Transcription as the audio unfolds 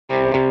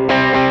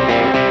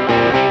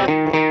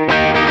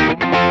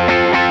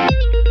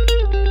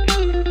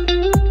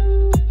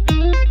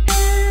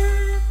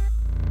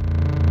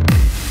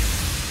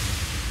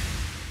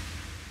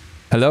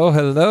Hello,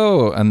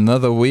 hello.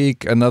 Another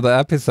week, another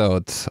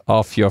episode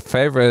of your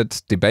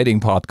favorite debating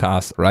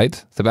podcast,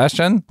 right,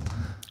 Sebastian?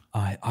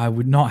 I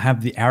would not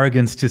have the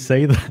arrogance to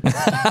say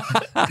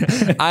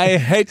that. I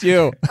hate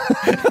you.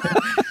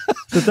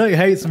 So Doug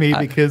hates me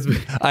because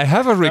I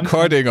have a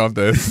recording of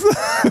this.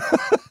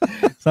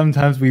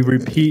 sometimes we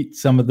repeat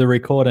some of the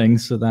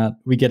recordings so that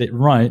we get it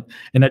right.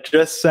 And I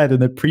just said in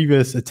the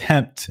previous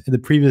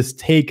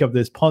take of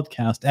this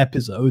podcast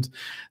episode,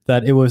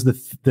 that it was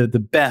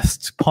the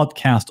best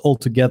podcast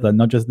altogether,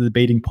 not just the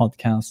debating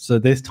podcast. So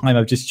this time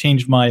I've just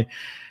changed my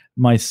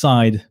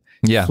side.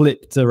 Yeah.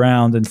 Flipped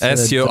around and said,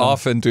 as you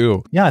often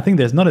do. Yeah, I think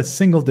there's not a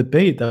single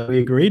debate that we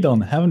agreed on,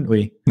 haven't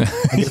we? I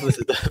guess this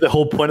is the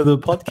whole point of the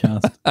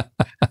podcast.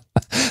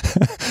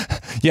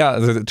 Yeah,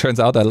 it turns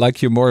out I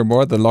like you more and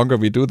more the longer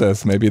we do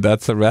this. Maybe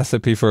that's a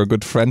recipe for a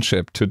good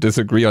friendship, to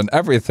disagree on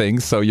everything,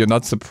 so you're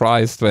not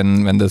surprised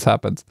when this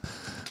happens.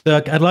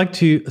 Doug, I'd like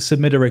to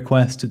submit a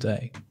request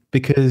today,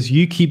 because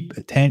you keep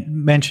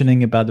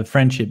mentioning about the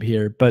friendship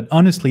here, but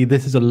honestly,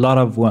 this is a lot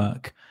of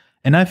work.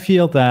 And I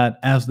feel that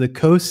as the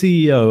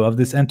co-CEO of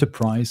this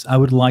enterprise, I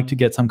would like to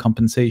get some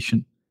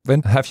compensation.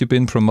 When have you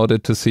been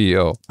promoted to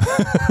CEO?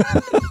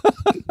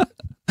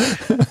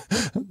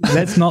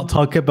 Let's not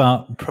talk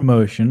about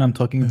promotion. I'm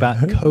talking about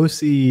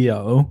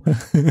co-CEO,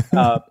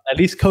 at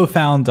least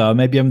co-founder.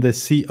 Maybe I'm the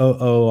COO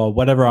or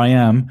whatever I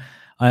am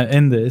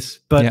in this.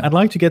 But yeah. I'd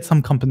like to get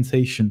some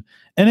compensation.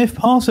 And if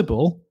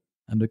possible,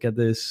 and look at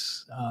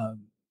this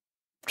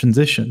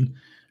transition,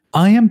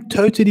 I am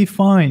totally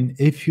fine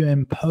if you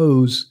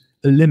impose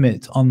a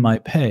limit on my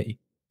pay.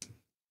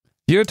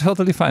 You're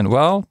totally fine.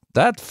 Well,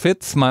 that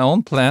fits my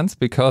own plans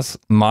because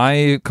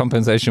my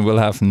compensation will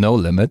have no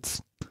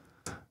limits.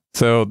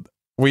 So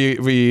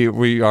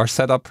we are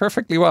set up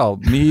perfectly well.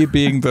 Me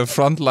being the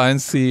frontline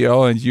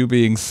CEO and you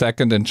being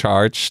second in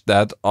charge,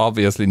 that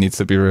obviously needs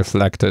to be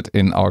reflected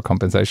in our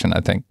compensation,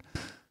 I think.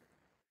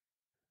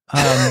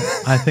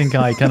 I think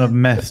I kind of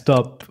messed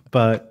up,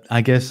 but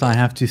I guess I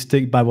have to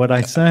stick by what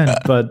I said.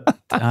 But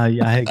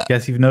I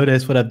guess you've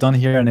noticed what I've done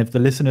here. And if the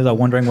listeners are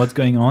wondering what's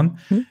going on,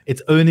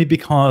 it's only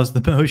because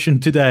the motion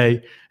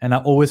today, and I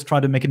always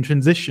try to make a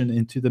transition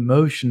into the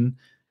motion,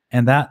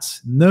 and that's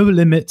no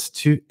limits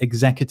to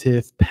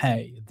executive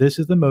pay. This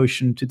is the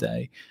motion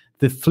today.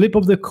 The flip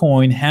of the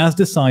coin has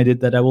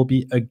decided that I will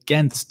be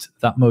against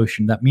that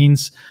motion. That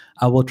means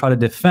I will try to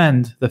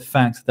defend the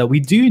fact that we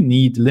do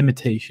need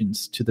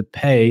limitations to the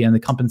pay and the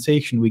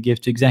compensation we give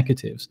to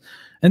executives.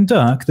 And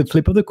Dirk, the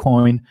flip of the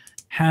coin,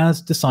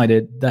 has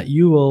decided that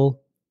you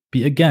will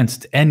be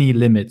against any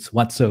limits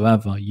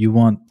whatsoever. You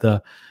want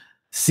the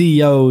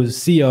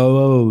CEOs,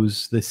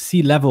 COOs, the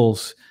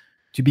C-levels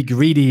to be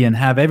greedy and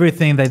have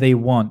everything that they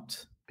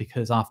want,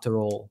 because after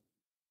all,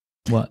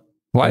 what?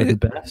 Why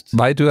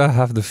do I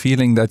have the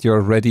feeling that you're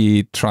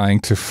already trying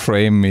to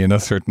frame me in a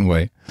certain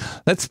way?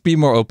 Let's be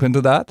more open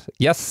to that.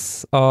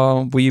 Yes,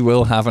 we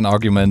will have an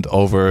argument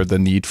over the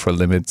need for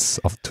limits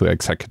to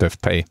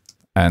executive pay.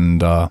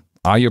 And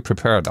are you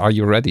prepared? Are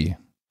you ready?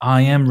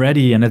 I am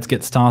ready, and let's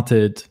get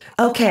started.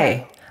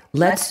 Okay,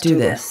 let's do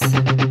this.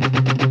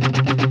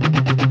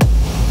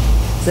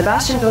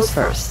 Sebastian goes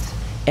first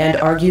and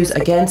argues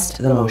against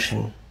the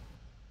motion.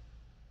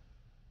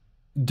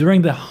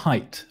 During the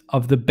height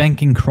of the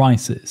banking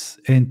crisis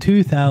in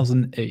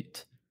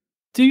 2008,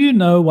 do you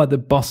know what the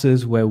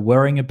bosses were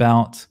worrying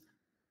about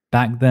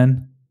back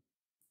then?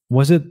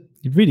 Was it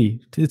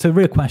really? It's a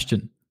real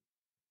question.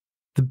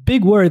 The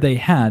big worry they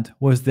had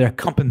was their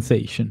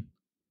compensation.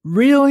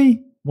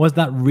 Really? Was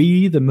that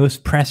really the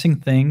most pressing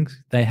thing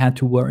they had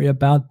to worry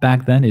about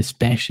back then,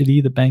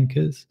 especially the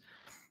bankers?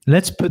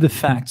 Let's put the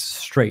facts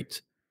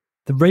straight.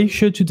 The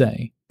ratio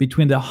today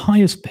between the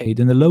highest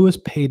paid and the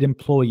lowest paid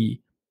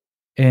employee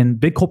in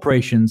big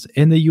corporations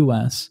in the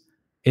US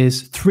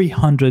is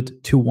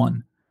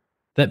 300-1.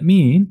 That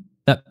means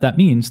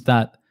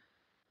that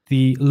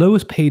the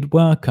lowest paid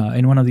worker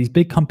in one of these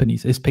big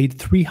companies is paid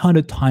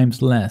 300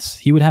 times less.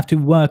 He would have to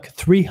work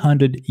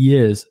 300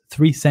 years,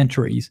 3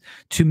 centuries,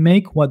 to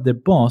make what the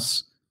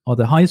boss or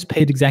the highest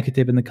paid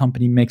executive in the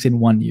company makes in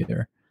 1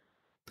 year.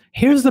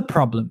 Here's the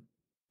problem.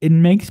 It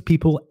makes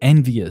people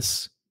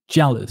envious,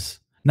 jealous.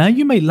 Now,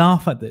 you may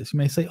laugh at this. You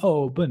may say,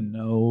 oh, but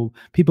no,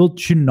 people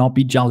should not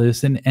be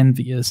jealous and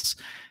envious,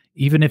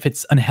 even if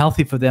it's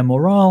unhealthy for their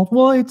morale.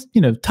 Well, it's,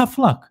 tough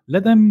luck.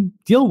 Let them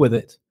deal with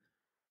it.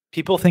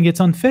 People think it's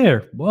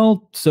unfair.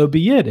 Well, so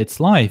be it. It's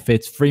life.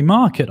 It's free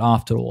market,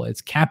 after all.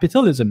 It's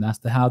capitalism. That's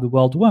how the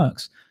world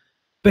works.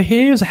 But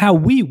here's how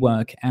we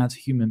work as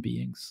human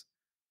beings.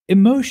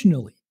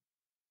 Emotionally,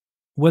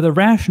 whether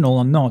rational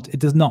or not, it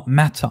does not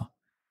matter.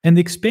 And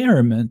the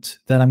experiment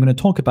that I'm going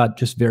to talk about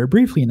just very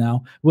briefly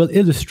now will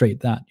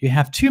illustrate that. You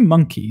have 2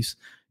 monkeys,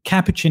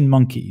 capuchin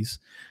monkeys.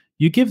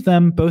 You give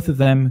them, both of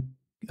them,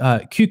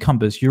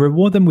 cucumbers. You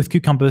reward them with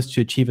cucumbers to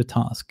achieve a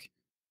task.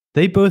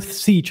 They both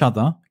see each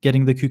other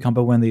getting the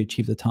cucumber when they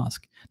achieve the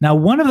task. Now,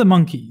 one of the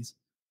monkeys,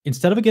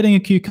 instead of getting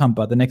a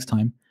cucumber the next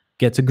time,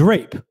 gets a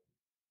grape.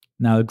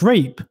 Now, a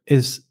grape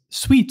is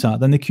sweeter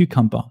than the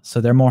cucumber,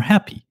 so they're more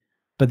happy.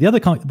 But the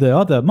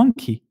other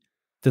monkey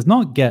does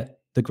not get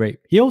the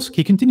grape.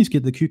 He continues to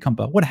get the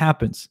cucumber. What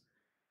happens?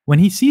 When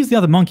he sees the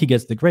other monkey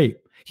gets the grape,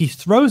 he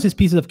throws his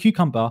pieces of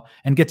cucumber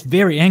and gets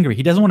very angry.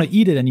 He doesn't want to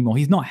eat it anymore.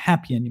 He's not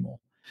happy anymore.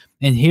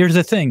 And here's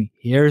the thing.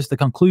 Here's the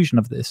conclusion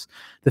of this.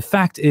 The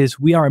fact is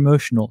we are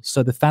emotional.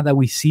 So the fact that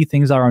we see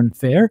things are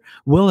unfair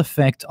will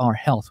affect our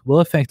health, will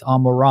affect our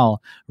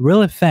morale,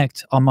 will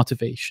affect our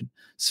motivation.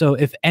 So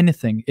if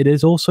anything, it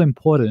is also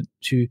important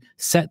to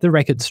set the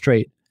record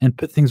straight and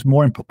put things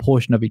more in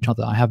proportion of each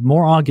other. I have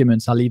more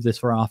arguments. I'll leave this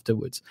for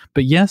afterwards.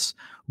 But yes,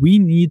 we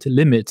need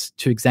limits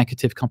to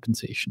executive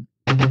compensation.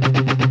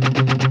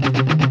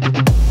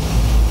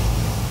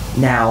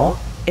 Now,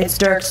 it's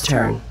Dirk's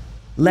turn.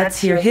 Let's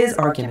hear his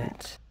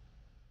argument.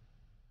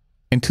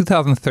 In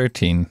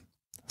 2013,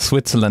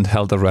 Switzerland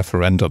held a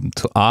referendum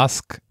to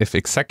ask if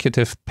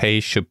executive pay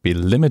should be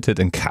limited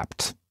and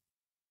capped.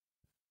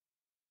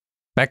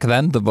 Back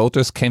then, the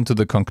voters came to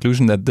the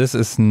conclusion that this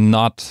is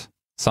not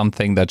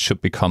something that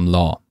should become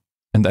law.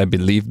 And I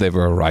believe they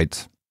were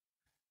right.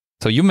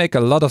 So you make a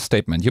lot of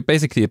statements. You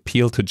basically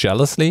appeal to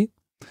jealousy,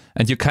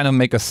 and you kind of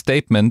make a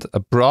statement, a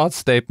broad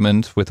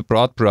statement with a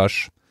broad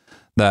brush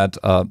that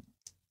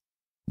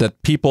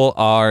that people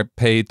are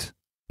paid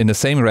in the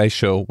same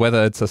ratio,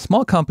 whether it's a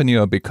small company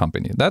or a big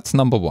company. That's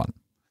number one.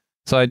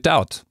 So I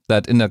doubt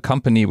that in a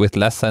company with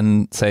less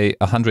than, say,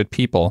 100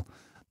 people,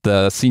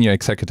 the senior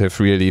executive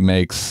really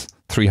makes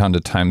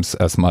 300 times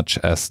as much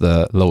as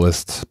the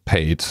lowest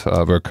paid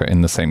worker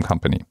in the same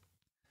company.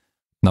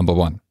 Number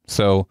one.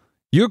 So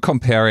you're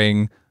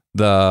comparing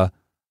the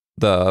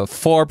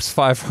Forbes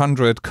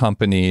 500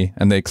 company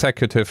and the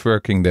executive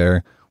working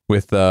there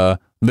with the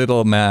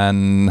little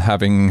man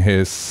having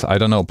his, I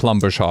don't know,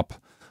 plumber shop,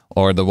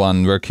 or the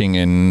one working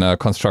in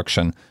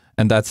construction.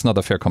 And that's not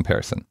a fair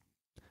comparison.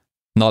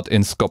 Not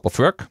in scope of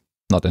work,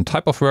 not in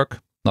type of work,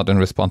 not in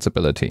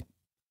responsibility.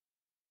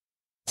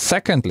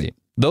 Secondly,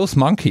 those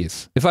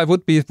monkeys, if I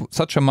would be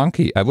such a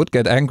monkey, I would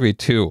get angry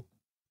too.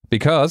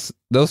 Because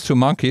those two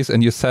monkeys,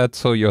 and you said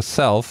so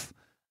yourself,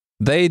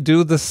 they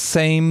do the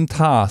same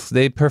task.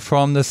 They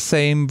perform the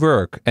same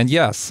work. And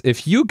yes,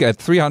 if you get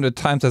 300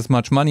 times as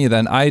much money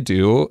than I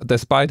do,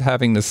 despite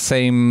having the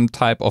same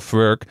type of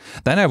work,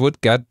 then I would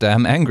get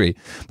damn angry.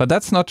 But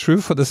that's not true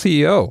for the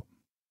CEO.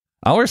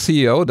 Our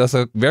CEO does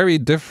a very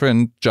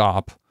different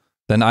job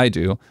than I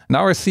do. And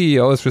our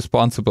CEO is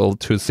responsible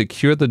to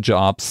secure the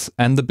jobs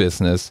and the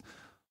business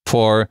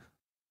for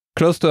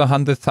close to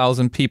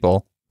 100,000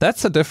 people.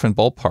 That's a different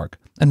ballpark.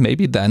 And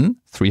maybe then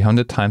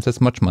 300 times as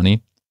much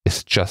money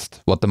is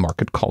just what the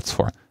market calls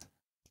for.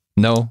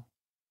 No,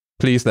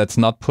 please, let's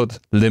not put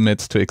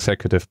limits to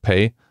executive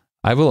pay.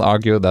 I will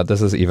argue that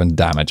this is even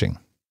damaging.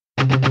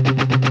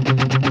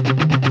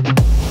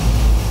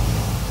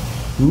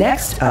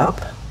 Next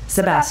up,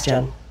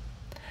 Sebastian.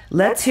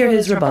 Let's hear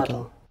his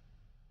rebuttal.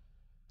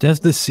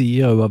 Does the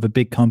CEO of a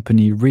big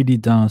company really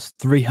does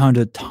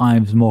 300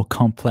 times more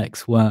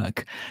complex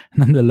work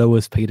than the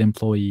lowest paid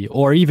employee?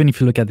 Or even if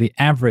you look at the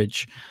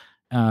average,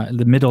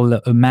 the middle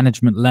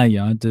management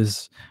layer,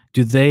 does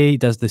the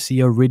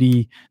CEO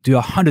really do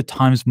 100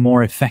 times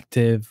more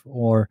effective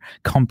or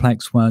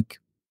complex work?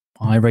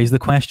 I raise the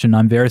question.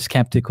 I'm very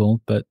skeptical,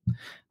 but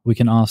we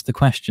can ask the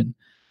question.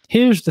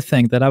 Here's the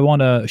thing, that I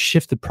want to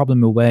shift the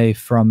problem away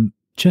from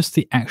just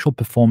the actual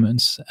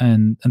performance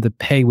and the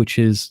pay which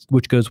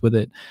goes with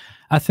it.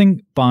 I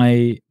think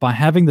by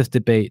having this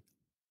debate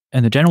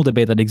and the general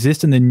debate that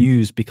exists in the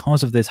news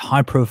because of this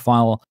high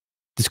profile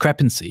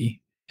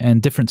discrepancy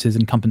and differences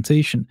in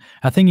compensation,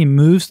 I think it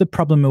moves the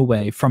problem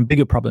away from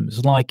bigger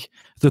problems like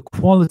the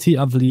quality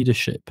of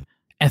leadership,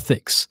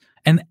 ethics,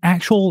 and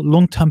actual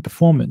long-term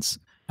performance.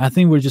 I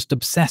think we're just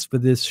obsessed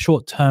with this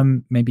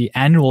short-term, maybe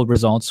annual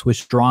results,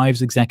 which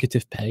drives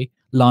executive pay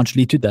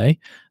largely today.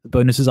 The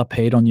bonuses are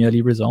paid on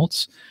yearly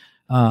results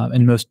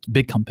in most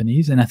big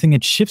companies. And I think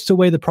it shifts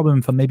away the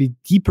problem from maybe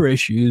deeper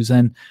issues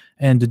and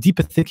the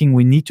deeper thinking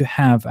we need to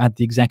have at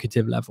the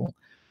executive level.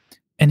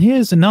 And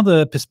here's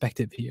another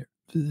perspective here.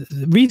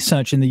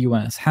 Research in the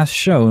US has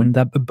shown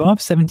that above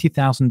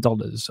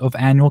 $70,000 of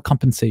annual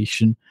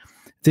compensation,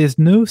 there's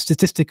no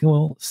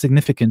statistical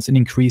significance in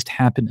increased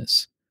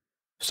happiness.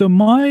 So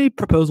my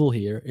proposal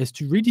here is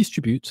to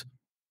redistribute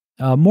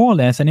more or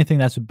less anything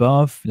that's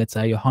above, let's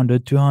say, $100,000,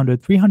 $200,000,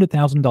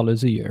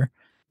 $300,000 a year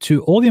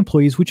to all the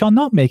employees which are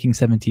not making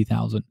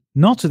 $70,000.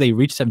 Not so they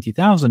reach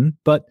 $70,000,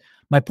 but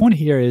my point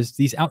here is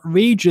these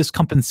outrageous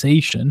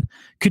compensation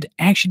could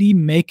actually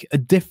make a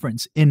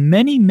difference in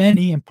many,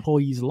 many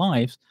employees'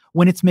 lives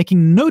when it's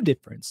making no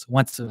difference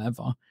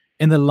whatsoever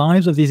in the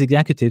lives of these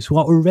executives who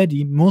are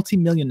already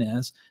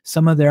multimillionaires.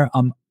 Some of them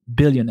are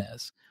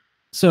billionaires.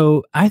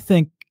 So I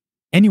think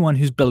anyone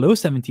who's below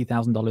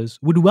 $70,000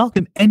 would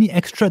welcome any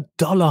extra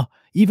dollar,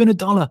 even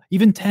 $1,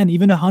 even 10,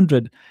 even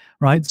 100,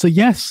 right? So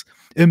yes,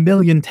 $1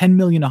 million, 10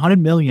 million, 100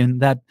 million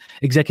that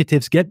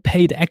executives get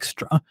paid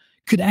extra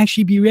could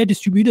actually be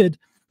redistributed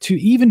to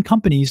even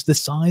companies the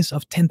size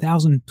of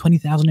 10,000,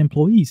 20,000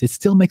 employees. It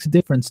still makes a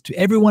difference to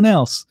everyone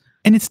else.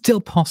 And it's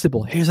still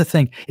possible. Here's the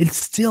thing. It's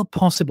still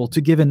possible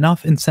to give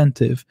enough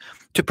incentive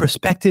to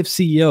prospective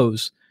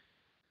CEOs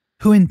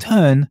who in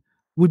turn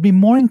would be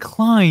more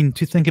inclined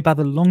to think about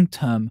the long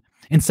term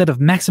instead of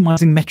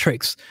maximizing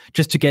metrics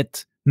just to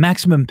get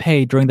maximum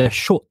pay during their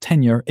short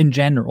tenure in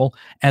general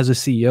as a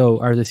CEO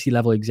or as a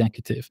C-level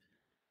executive.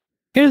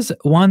 Here's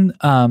one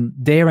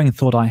daring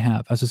thought I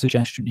have as a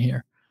suggestion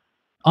here.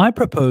 I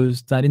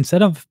propose that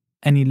instead of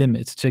any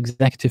limits to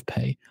executive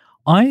pay,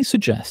 I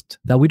suggest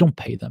that we don't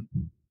pay them.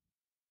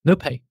 No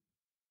pay.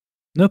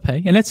 No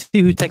pay. And let's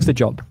see who takes the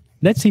job.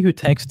 Let's see who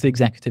takes the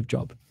executive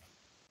job.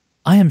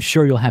 I am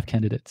sure you'll have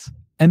candidates,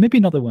 and maybe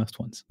not the worst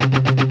ones.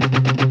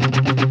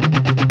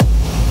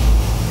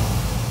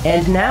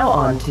 And now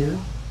on to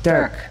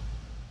Dirk.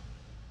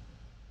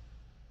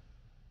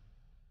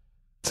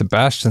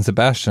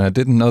 Sebastian, I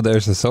didn't know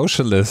there's a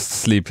socialist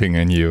sleeping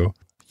in you.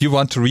 You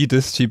want to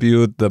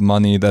redistribute the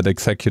money that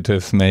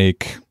executives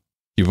make.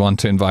 You want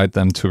to invite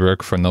them to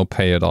work for no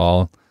pay at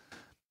all.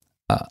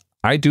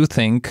 I do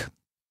think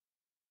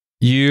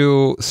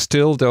you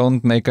still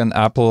don't make an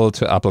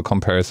apple-to-apple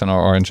comparison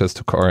or oranges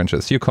to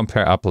oranges. You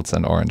compare apples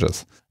and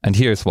oranges. And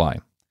here's why.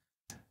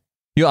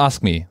 You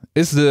ask me,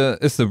 is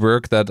the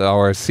work that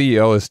our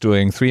CEO is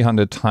doing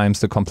 300 times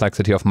the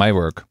complexity of my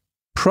work?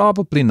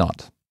 Probably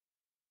not.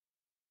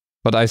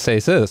 But I say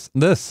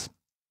this.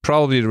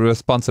 Probably the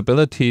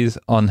responsibilities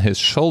on his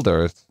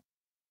shoulders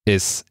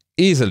is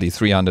easily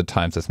 300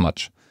 times as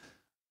much.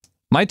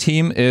 My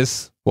team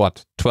is,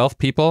 12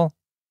 people?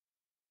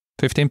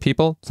 15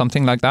 people?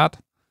 Something like that?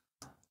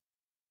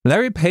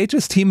 Larry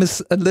Page's team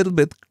is a little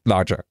bit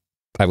larger,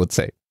 I would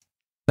say.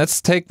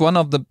 Let's take one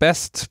of the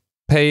best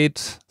paid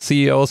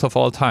CEOs of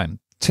all time,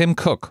 Tim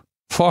Cook,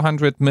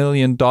 $400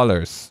 million.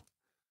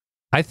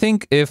 I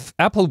think if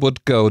Apple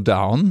would go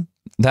down,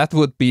 that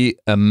would be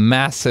a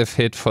massive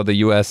hit for the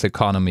US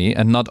economy,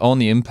 and not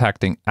only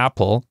impacting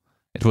Apple,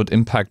 it would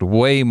impact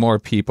way more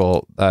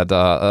people that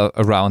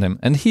around him.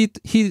 And he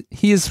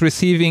is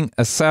receiving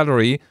a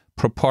salary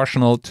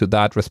proportional to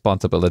that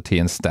responsibility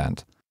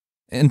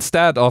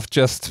instead of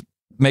just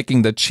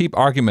making the cheap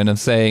argument and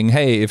saying,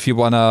 hey, if you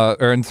want to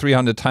earn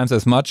 300 times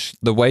as much,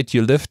 the weight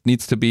you lift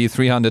needs to be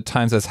 300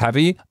 times as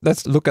heavy.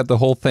 Let's look at the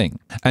whole thing.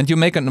 And you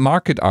make a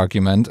market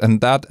argument,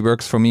 and that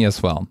works for me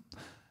as well.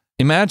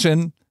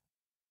 Imagine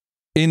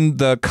in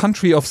the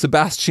country of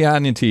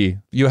Sebastianity,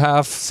 you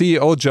have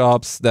CEO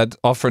jobs that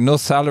offer no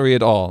salary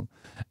at all.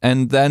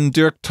 And then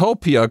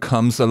Dirktopia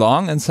comes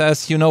along and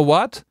says, you know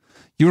what?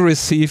 You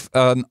receive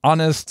an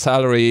honest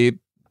salary.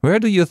 Where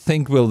do you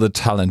think will the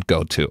talent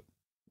go to?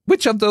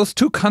 Which of those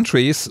two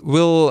countries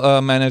will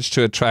manage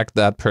to attract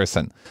that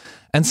person?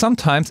 And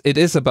sometimes it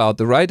is about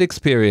the right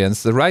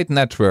experience, the right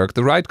network,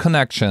 the right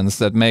connections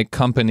that make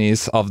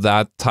companies of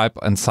that type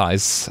and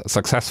size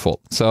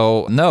successful.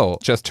 So no,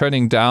 just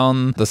turning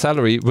down the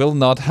salary will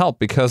not help,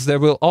 because there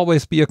will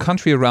always be a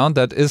country around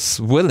that is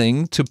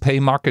willing to pay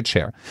market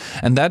share.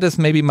 And that is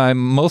maybe my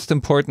most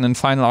important and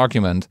final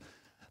argument.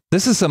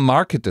 This is a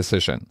market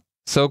decision.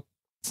 So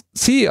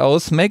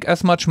CEOs make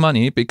as much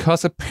money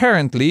because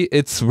apparently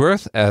it's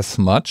worth as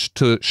much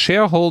to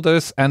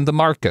shareholders and the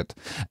market,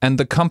 and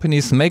the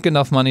companies make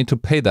enough money to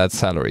pay that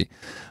salary.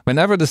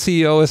 Whenever the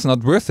CEO is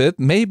not worth it,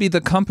 maybe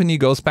the company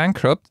goes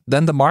bankrupt,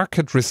 then the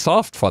market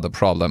resolved for the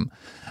problem.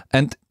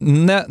 And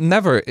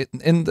never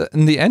in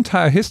the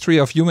entire history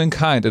of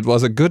humankind, it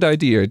was a good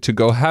idea to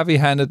go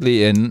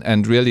heavy-handedly in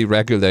and really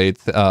regulate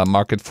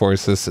market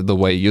forces the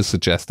way you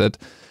suggested.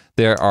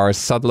 There are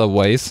subtler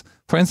ways.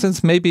 For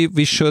instance, maybe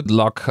we should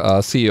lock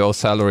CEO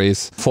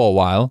salaries for a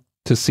while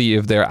to see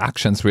if their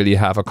actions really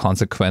have a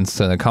consequence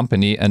to the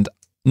company, and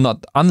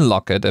not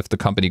unlock it if the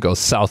company goes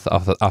south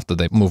after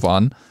they move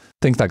on.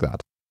 Things like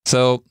that.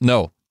 So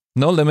no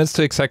limits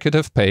to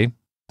executive pay.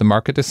 The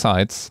market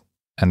decides,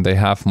 and they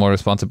have more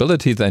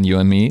responsibility than you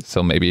and me,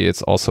 so maybe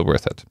it's also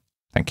worth it.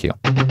 Thank you.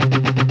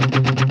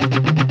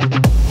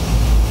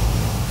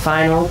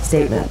 Final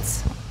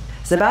statements.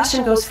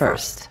 Sebastian goes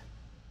first.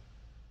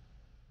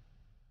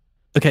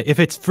 Okay, if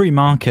it's free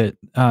market,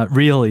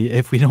 really,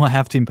 if we don't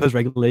have to impose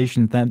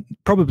regulations, then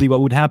probably what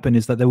would happen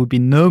is that there would be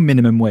no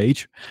minimum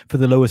wage for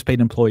the lowest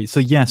paid employees. So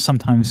yes,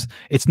 sometimes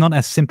it's not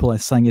as simple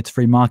as saying it's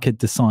free market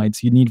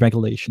decides. You need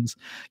regulations.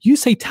 You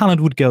say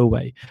talent would go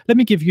away. Let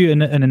me give you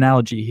an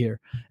analogy here.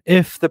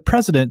 If the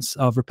presidents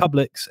of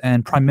republics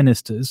and prime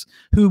ministers,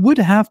 who would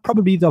have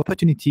probably the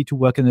opportunity to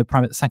work in the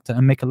private sector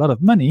and make a lot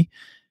of money,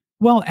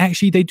 well,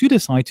 actually, they do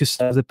decide to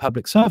serve the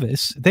public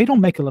service. They don't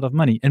make a lot of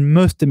money in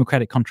most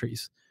democratic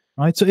countries.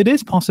 Right, so it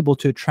is possible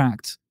to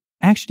attract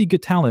actually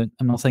good talent.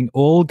 I'm not saying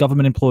all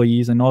government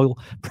employees and all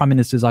prime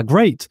ministers are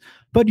great,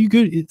 but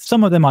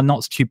some of them are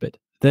not stupid.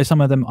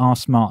 Some of them are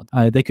smart.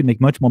 They could make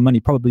much more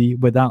money probably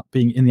without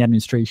being in the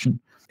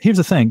administration. Here's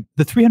the thing.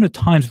 The 300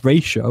 times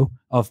ratio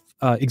of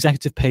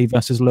executive pay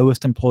versus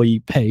lowest employee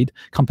paid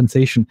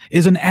compensation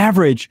is an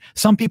average.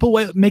 Some people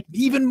will make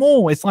even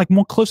more. It's like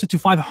more closer to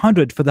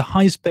 500 for the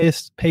highest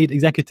paid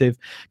executive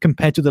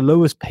compared to the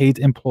lowest paid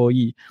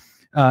employee.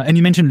 And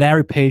you mentioned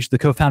Larry Page, the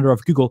co-founder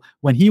of Google.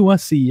 When he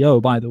was CEO,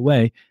 by the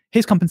way,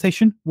 his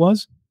compensation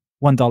was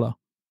 $1.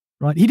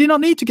 right? He did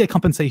not need to get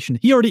compensation.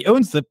 He already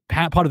owns the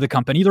part of the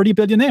company. He's already a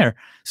billionaire.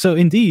 So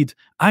indeed,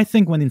 I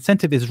think when the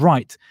incentive is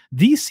right,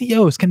 these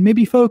CEOs can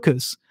maybe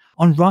focus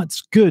on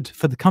what's good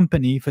for the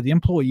company, for the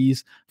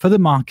employees, for the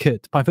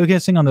market, by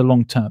focusing on the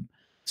long term.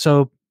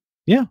 So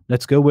yeah,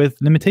 let's go with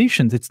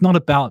limitations. It's not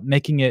about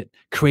making it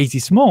crazy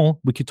small.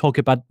 We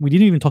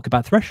didn't even talk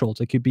about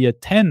thresholds. It could be a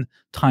 10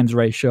 times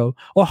ratio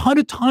or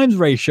 100 times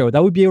ratio.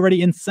 That would be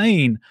already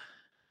insane.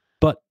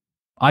 But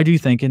I do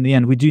think in the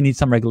end, we do need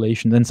some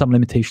regulation and some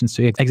limitations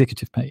to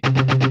executive pay.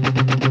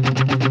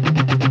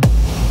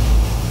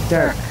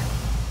 Dirk.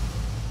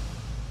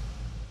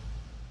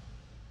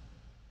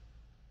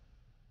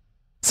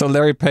 So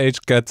Larry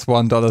Page gets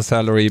 $1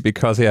 salary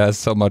because he has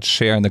so much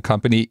share in the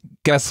company.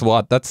 Guess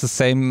what? That's the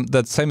same.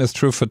 That same is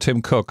true for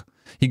Tim Cook.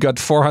 He got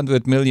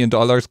 $400 million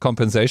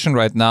compensation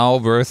right now,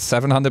 worth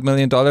 $700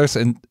 million.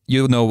 And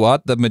you know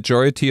what? The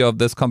majority of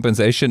this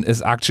compensation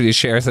is actually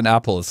shares in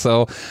Apple.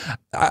 So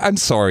I'm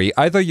sorry.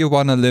 Either you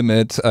want to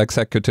limit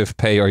executive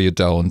pay or you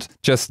don't.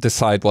 Just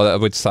decide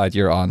which side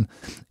you're on.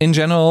 In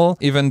general,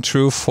 even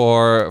true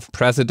for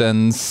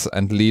presidents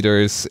and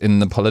leaders in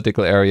the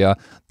political area,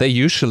 they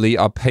usually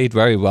are paid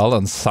very well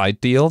on side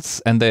deals,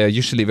 and they are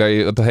usually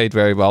paid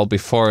very well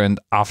before and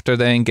after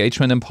their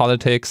engagement in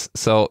politics.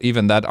 So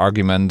even that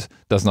argument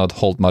does not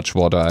hold much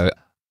water.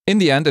 In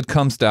the end, it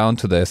comes down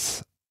to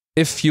this.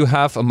 If you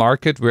have a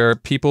market where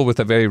people with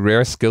a very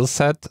rare skill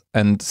set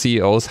and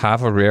CEOs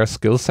have a rare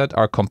skill set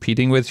are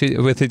competing with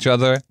each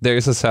other, there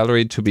is a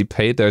salary to be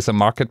paid. There's a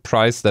market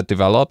price that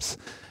develops,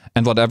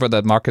 and whatever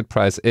that market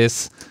price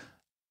is,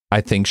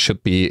 I think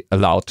should be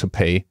allowed to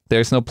pay.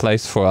 There's no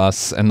place for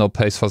us and no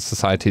place for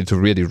society to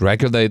really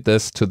regulate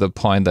this to the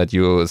point that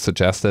you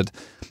suggested.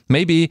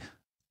 Maybe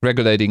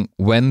regulating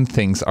when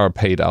things are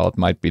paid out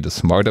might be the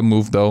smarter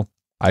move, though.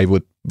 I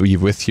would be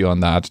with you on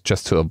that,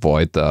 just to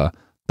avoid the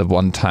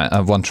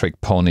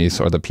one-trick ponies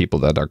or the people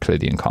that are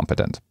clearly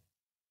incompetent.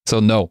 So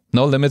no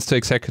limits to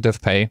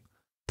executive pay.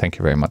 Thank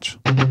you very much.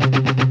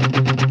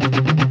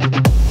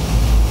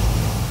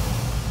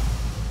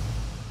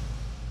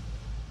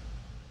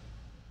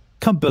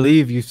 Can't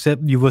believe you said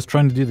you was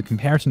trying to do the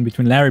comparison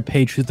between Larry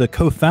Page, who's the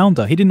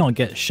co-founder. He did not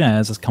get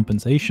shares as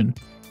compensation.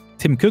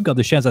 Tim Cook got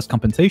the shares as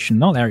compensation,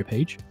 not Larry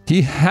Page.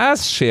 He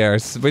has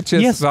shares, which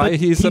is why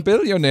he's a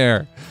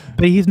billionaire.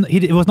 But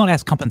it was not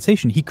as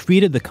compensation. He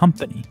created the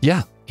company.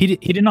 Yeah. He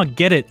did not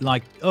get it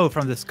like, oh,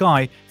 from the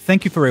sky,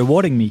 thank you for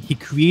rewarding me. He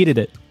created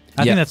it.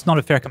 I think that's not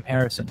a fair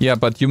comparison. Yeah,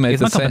 but you made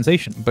it's not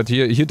compensation. But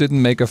you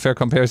didn't make a fair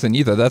comparison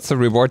either. That's the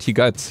reward he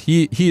gets.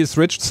 He is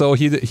rich, so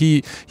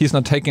he's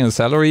not taking a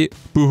salary.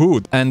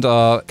 Boo-hoo. And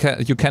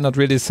you cannot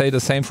really say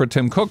the same for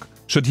Tim Cook.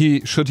 Should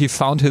he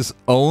found his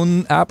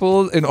own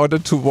Apple in order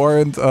to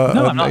warrant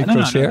an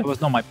actual share? That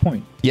was not my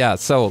point. Yeah,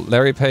 so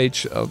Larry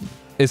Page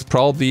is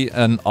probably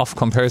an off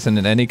comparison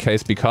in any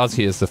case because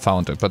he is the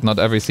founder, but not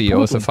every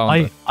CEO is a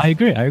founder. I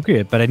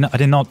agree. But I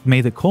did not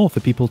make the call for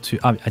people to.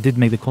 I did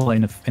make the call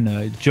in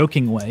a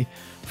joking way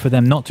for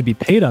them not to be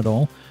paid at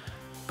all.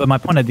 But my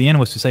point at the end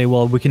was to say,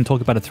 well, we can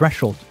talk about a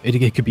threshold.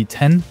 It could be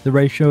 10, the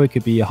ratio. It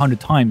could be 100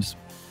 times.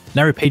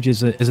 Larry Page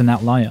is an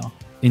outlier,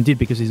 indeed,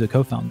 because he's a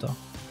co-founder.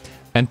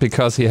 And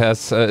because he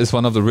is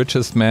one of the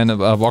richest men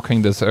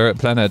walking this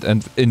planet,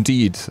 and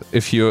indeed,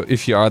 if you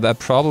are that,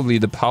 probably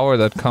the power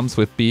that comes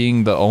with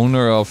being the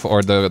owner of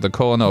or the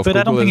co-owner of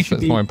Google is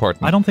more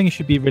important. I don't think it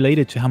should be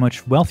related to how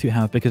much wealth you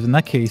have, because in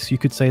that case, you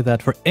could say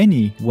that for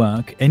any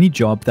work, any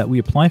job that we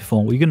apply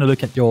for, we're going to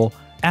look at your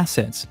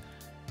assets,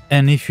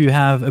 and if you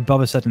have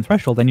above a certain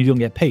threshold, then you don't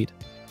get paid.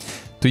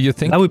 Do you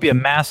think that would be a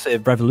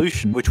massive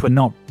revolution, which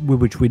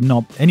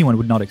anyone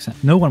would not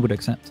accept? No one would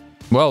accept.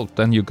 Well,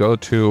 then you go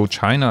to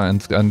China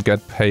and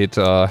get paid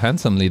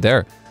handsomely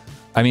there.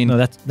 I mean, no,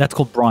 that's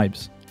called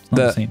bribes. It's not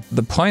the same.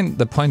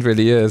 The point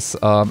really is,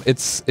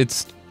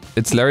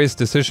 it's Larry's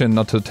decision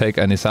not to take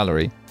any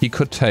salary. He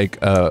could take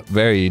a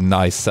very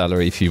nice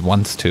salary if he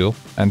wants to,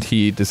 and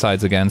he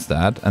decides against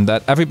that. And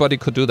that everybody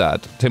could do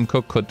that. Tim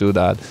Cook could do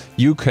that.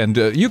 You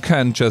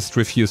can just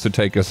refuse to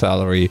take your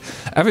salary.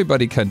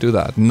 Everybody can do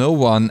that. No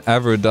one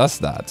ever does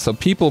that. So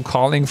people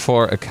calling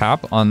for a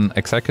cap on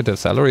executive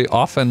salary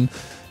often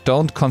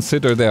don't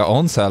consider their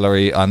own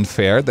salary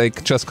unfair. They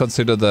just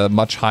consider the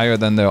much higher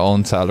than their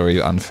own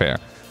salary unfair.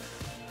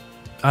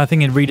 I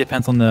think it really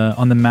depends on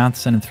the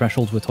maths and the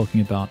thresholds we're talking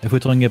about. If we're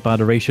talking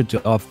about a ratio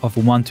of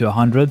 1 to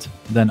 100,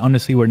 then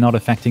honestly, we're not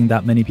affecting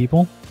that many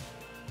people.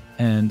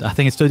 And I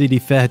think it's totally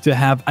fair to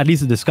have at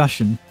least a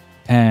discussion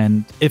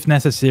and, if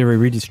necessary,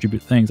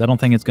 redistribute things. I don't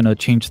think it's going to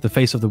change the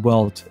face of the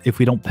world if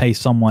we don't pay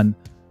someone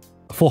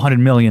 400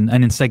 million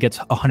and instead gets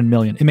 100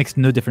 million. It makes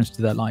no difference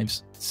to their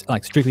lives. It's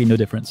like strictly no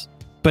difference.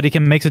 But it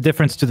can make a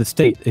difference to the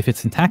state if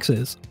it's in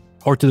taxes,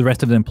 or to the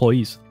rest of the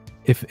employees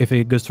if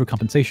it goes through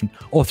compensation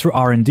or through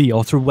R&D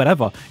or through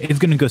whatever. It's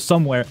going to go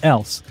somewhere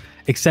else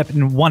except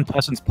in one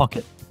person's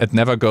pocket. It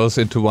never goes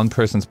into one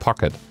person's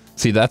pocket.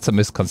 See, that's a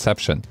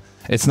misconception.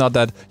 It's not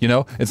that,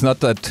 it's not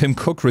that Tim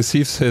Cook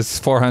receives his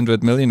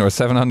 400 million or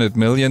 700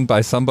 million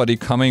by somebody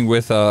coming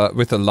with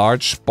a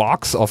large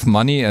box of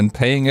money and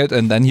paying it,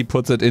 and then he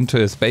puts it into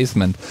his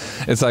basement.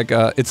 It's like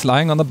it's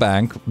lying on the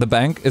bank. The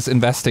bank is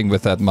investing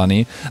with that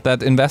money.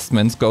 That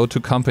investments go to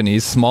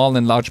companies, small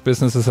and large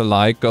businesses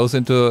alike.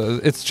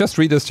 It's just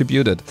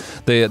redistributed.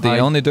 The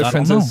only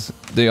difference is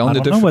I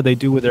don't know what they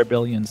do with their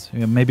billions.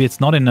 Maybe it's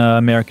not in an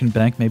American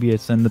bank. Maybe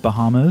it's in the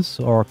Bahamas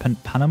or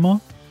Panama.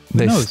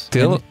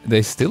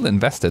 They still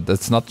invested.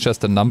 That's not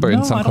just a number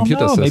in some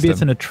computer system. Maybe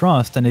it's in a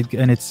trust and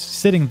it's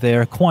sitting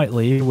there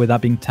quietly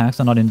without being taxed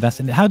and not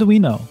invested. How do we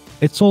know?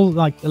 It's all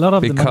like a lot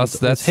of because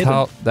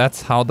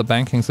that's how the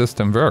banking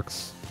system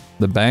works.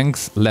 The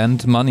banks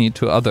lend money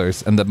to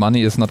others, and the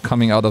money is not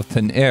coming out of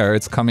thin air.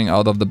 It's coming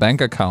out of the bank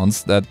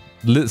accounts that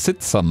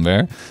sit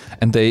somewhere,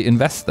 and they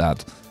invest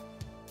that.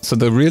 So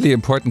the really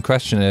important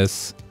question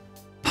is,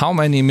 how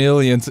many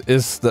millions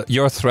is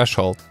your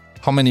threshold?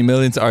 How many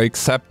millions are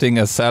accepting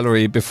a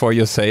salary before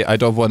you say, I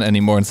don't want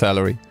any more in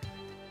salary?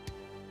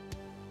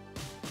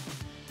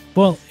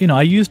 Well,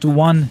 I used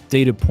one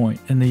data point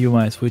in the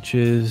US, which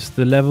is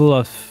the level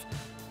of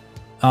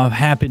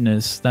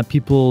happiness that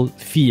people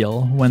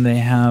feel when they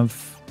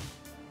have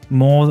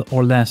more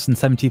or less than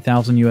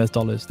 $70,000 US.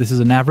 This is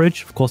an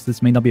average. Of course,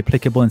 this may not be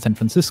applicable in San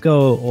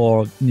Francisco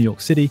or New York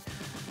City.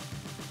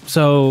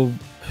 So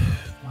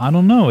I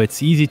don't know.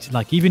 It's easy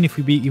to even if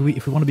we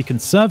want to be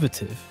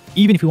conservative,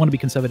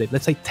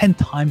 let's say 10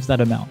 times that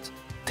amount,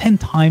 10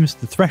 times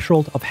the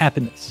threshold of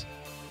happiness.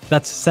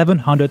 That's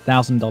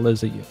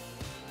 $700,000 a year.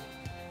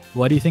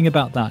 What do you think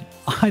about that?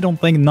 I don't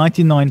think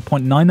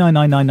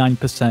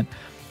 99.99999%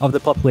 of the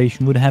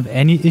population would have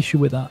any issue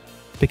with that,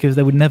 because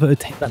they would never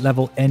attain that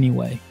level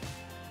anyway.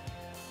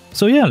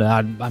 So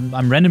yeah,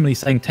 I'm randomly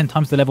saying 10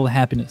 times the level of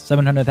happiness,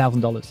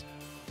 $700,000.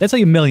 Let's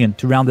say $1 million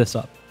to round this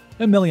up.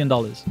 $1 million.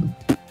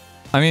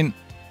 I mean,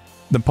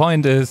 the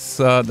point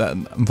is I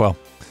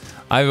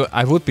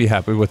would be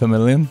happy with $1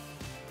 million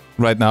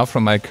right now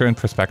from my current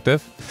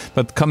perspective.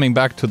 But coming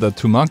back to the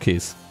two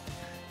monkeys,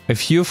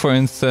 if you, for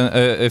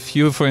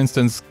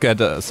instance,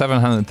 get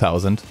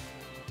 700,000,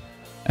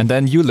 and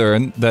then you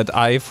learn that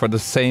I, for the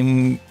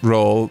same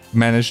role,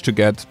 managed to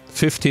get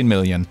 15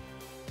 million,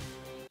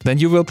 then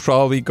you will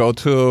probably go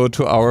to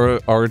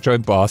our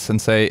joint boss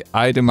and say,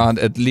 I demand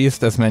at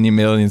least as many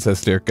millions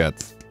as Dirk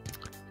gets.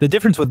 The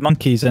difference with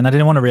monkeys, and I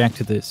didn't want to react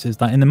to this, is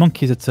that in the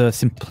monkeys, it's a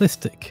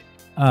simplistic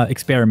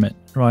experiment,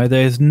 right?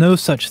 There's no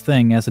such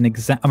thing as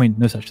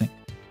no such thing.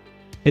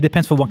 It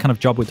depends for what kind of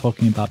job we're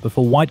talking about. But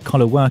for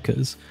white-collar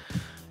workers,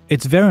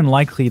 it's very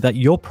unlikely that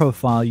your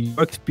profile,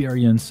 your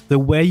experience, the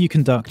way you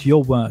conduct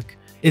your work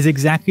is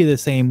exactly the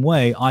same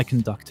way I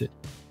conduct it.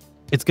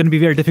 It's going to be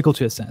very difficult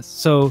to assess.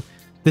 So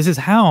this is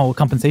how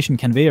compensation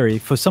can vary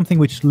for something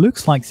which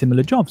looks like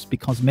similar jobs,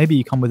 because maybe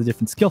you come with a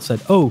different skill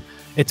set. Oh,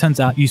 it turns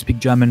out you speak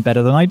German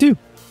better than I do.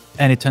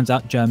 And it turns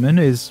out German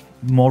is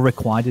more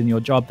required in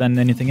your job than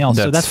anything else.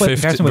 So that's why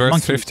comparison with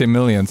monkeys. 50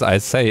 millions, I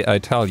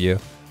tell you.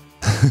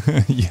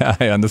 Yeah,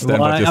 I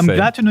understand what you're saying. I'm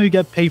glad to know you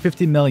get paid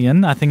 50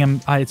 million. I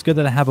think it's good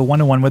that I have a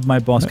one-on-one with my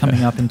boss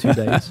coming up in 2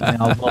 days. And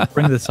I'll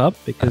bring this up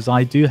because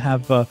I do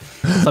have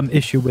some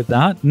issue with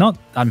that.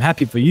 I'm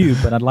happy for you,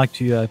 but I'd like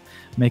to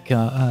make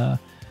a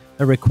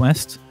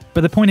request.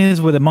 But the point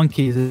is with the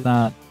monkeys is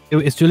that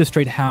it's to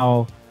illustrate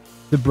how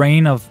the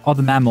brain of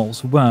other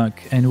mammals work,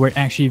 and we're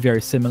actually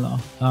very similar.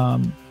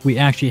 We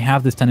actually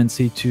have this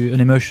tendency to an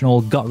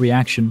emotional gut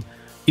reaction,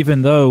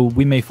 even though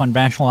we may find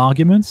rational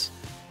arguments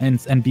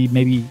and be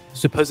maybe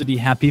supposedly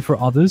happy for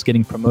others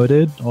getting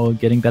promoted or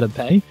getting better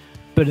pay.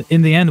 But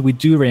in the end, we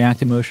do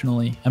react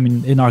emotionally. I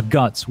mean, in our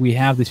guts, we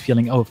have this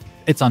feeling, oh,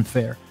 it's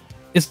unfair.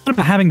 It's not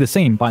about having the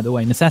same, by the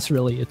way,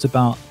 necessarily. It's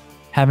about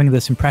having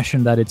this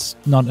impression that it's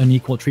not an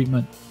equal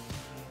treatment.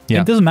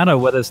 Yeah. It doesn't matter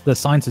whether the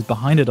science is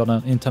behind it or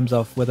not in terms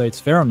of whether it's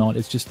fair or not.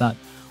 It's just that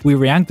we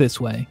react this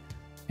way.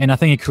 And I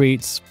think it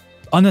creates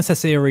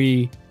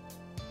unnecessary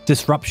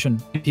disruption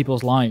in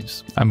people's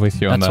lives. I'm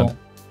with you on that. All.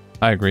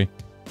 I agree.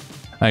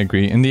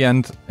 In the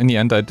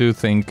end, I do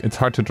think it's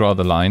hard to draw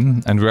the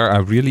line. And where I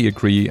really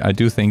agree, I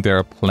do think there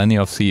are plenty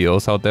of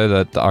CEOs out there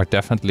that are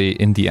definitely,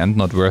 in the end,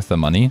 not worth the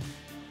money.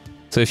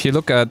 So if you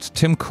look at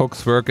Tim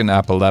Cook's work in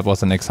Apple, that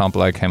was an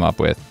example I came up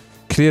with.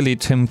 Clearly,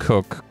 Tim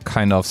Cook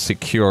kind of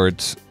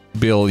secured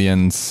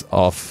billions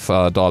of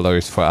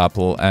dollars for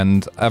Apple.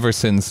 And ever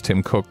since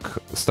Tim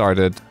Cook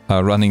started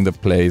running the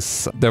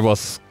place, there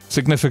was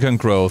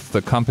significant growth.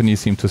 The company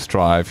seemed to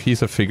strive.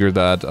 He's a figure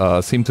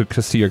that seemed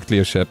to steer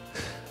clear ship.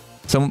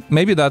 So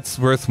maybe that's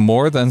worth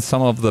more than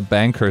some of the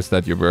bankers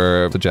that you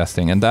were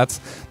suggesting. And that's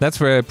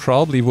where it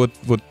probably would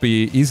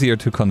be easier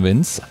to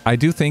convince. I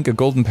do think a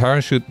golden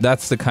parachute,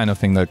 that's the kind of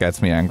thing that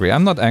gets me angry.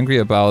 I'm not angry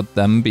about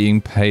them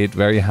being paid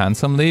very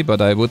handsomely,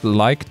 but I would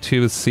like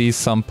to see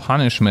some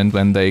punishment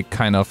when they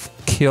kind of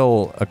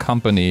kill a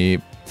company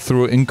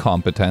through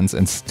incompetence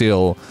and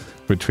still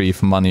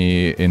retrieve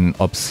money in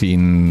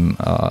obscene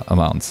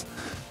amounts.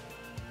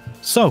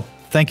 So,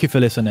 thank you for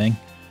listening.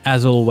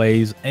 As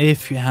always,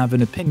 if you have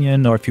an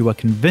opinion or if you are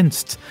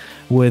convinced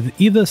with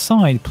either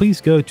side,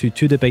 please go to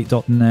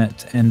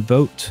todebate.net and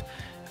vote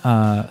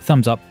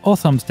thumbs up or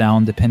thumbs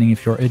down, depending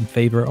if you're in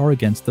favor or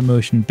against the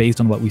motion based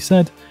on what we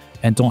said.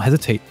 And don't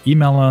hesitate,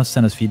 email us,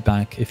 send us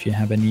feedback if you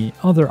have any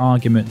other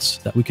arguments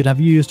that we could have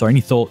used, or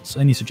any thoughts,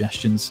 any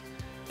suggestions.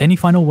 Any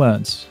final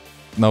words?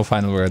 No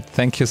final word.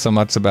 Thank you so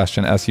much,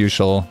 Sebastian, as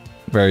usual.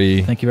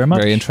 Thank you very much.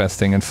 Very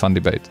interesting and fun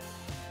debate.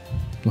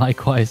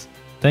 Likewise.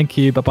 Thank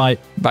you. Bye-bye.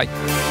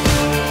 Bye.